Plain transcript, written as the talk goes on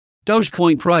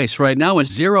Dogecoin price right now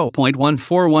is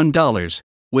 $0.141,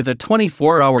 with a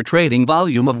 24-hour trading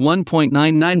volume of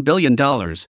 $1.99 billion,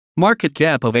 market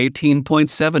cap of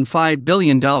 $18.75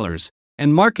 billion,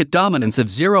 and market dominance of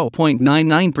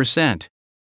 0.99%.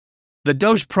 The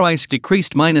Doge price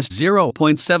decreased minus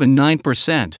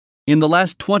 0.79% in the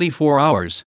last 24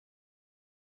 hours.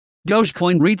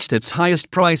 Dogecoin reached its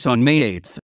highest price on May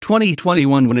 8,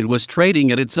 2021 when it was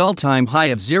trading at its all-time high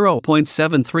of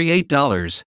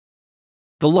 $0.738.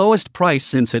 The lowest price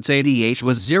since its ADH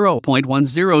was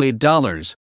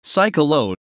 $0.108, cycle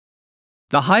low.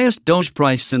 The highest Doge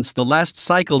price since the last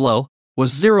cycle low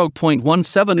was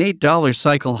 $0.178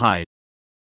 cycle high.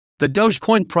 The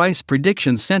Dogecoin price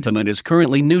prediction sentiment is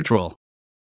currently neutral.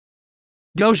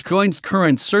 Dogecoin's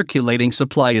current circulating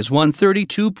supply is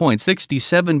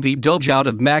 132.67 BDOGE out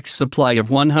of max supply of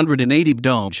 180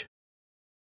 BDOGE.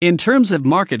 In terms of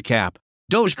market cap,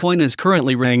 Dogecoin is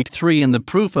currently ranked 3 in the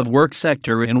proof-of-work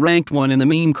sector and ranked 1 in the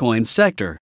meme coin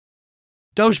sector.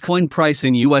 Dogecoin price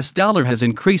in US dollar has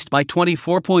increased by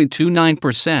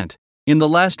 24.29% in the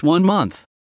last 1 month.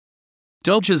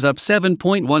 Doge is up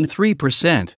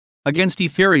 7.13% against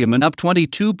Ethereum and up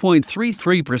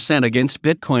 22.33% against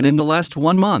Bitcoin in the last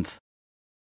 1 month.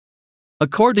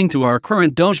 According to our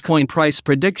current Dogecoin price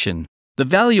prediction, the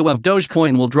value of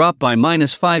Dogecoin will drop by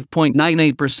minus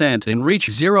 5.98% and reach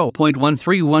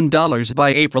 $0.131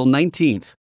 by April 19,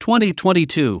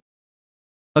 2022.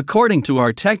 According to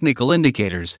our technical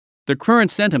indicators, the current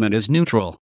sentiment is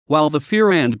neutral, while the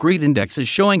fear and greed index is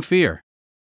showing fear.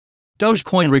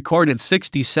 Dogecoin recorded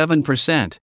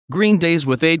 67% green days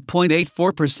with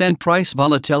 8.84% price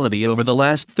volatility over the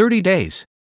last 30 days.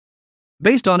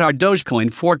 Based on our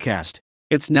Dogecoin forecast,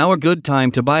 it's now a good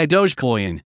time to buy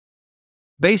Dogecoin.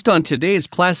 Based on today's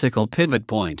classical pivot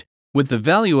point, with the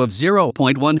value of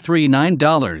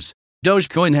 $0.139,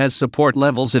 Dogecoin has support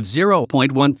levels of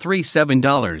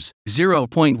 $0.137,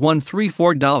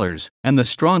 $0.134, and the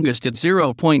strongest at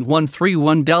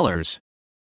 $0.131.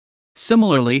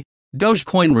 Similarly,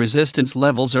 Dogecoin resistance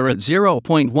levels are at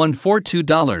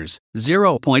 $0.142,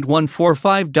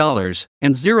 $0.145,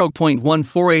 and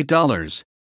 $0.148.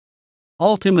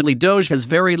 Ultimately, Doge has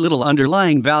very little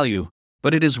underlying value,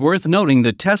 but it is worth noting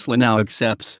that Tesla now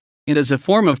accepts it as a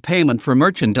form of payment for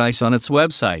merchandise on its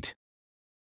website.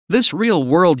 This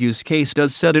real-world use case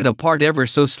does set it apart ever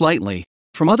so slightly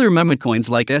from other meme coins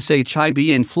like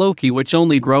SHIB and Floki, which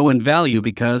only grow in value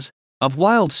because of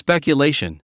wild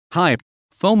speculation, hype,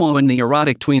 FOMO, and the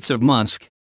erotic tweets of Musk.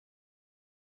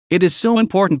 It is so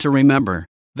important to remember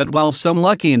that while some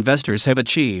lucky investors have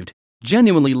achieved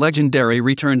genuinely legendary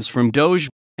returns from Doge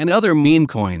and other meme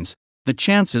coins, the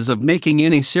chances of making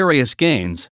any serious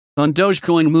gains on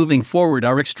Dogecoin moving forward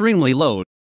are extremely low.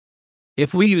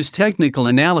 If we use technical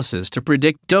analysis to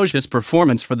predict Doge's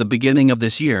performance for the beginning of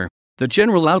this year, the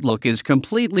general outlook is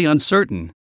completely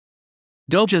uncertain.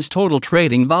 Doge's total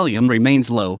trading volume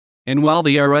remains low, and while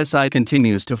the RSI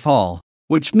continues to fall,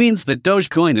 which means that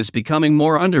Dogecoin is becoming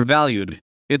more undervalued,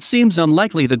 it seems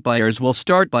unlikely that buyers will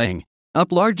start buying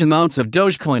up large amounts of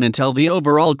Dogecoin until the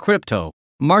overall crypto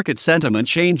market sentiment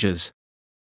changes.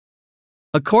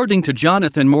 According to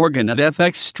Jonathan Morgan at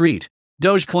FX Street,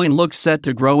 Dogecoin looks set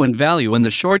to grow in value in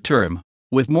the short term,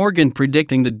 with Morgan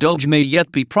predicting that Doge may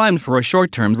yet be primed for a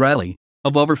short-term rally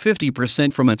of over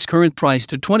 50% from its current price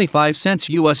to 25 cents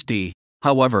USD.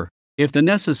 However, if the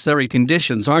necessary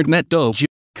conditions aren't met, Doge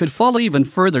could fall even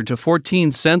further to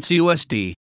 14 cents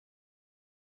USD.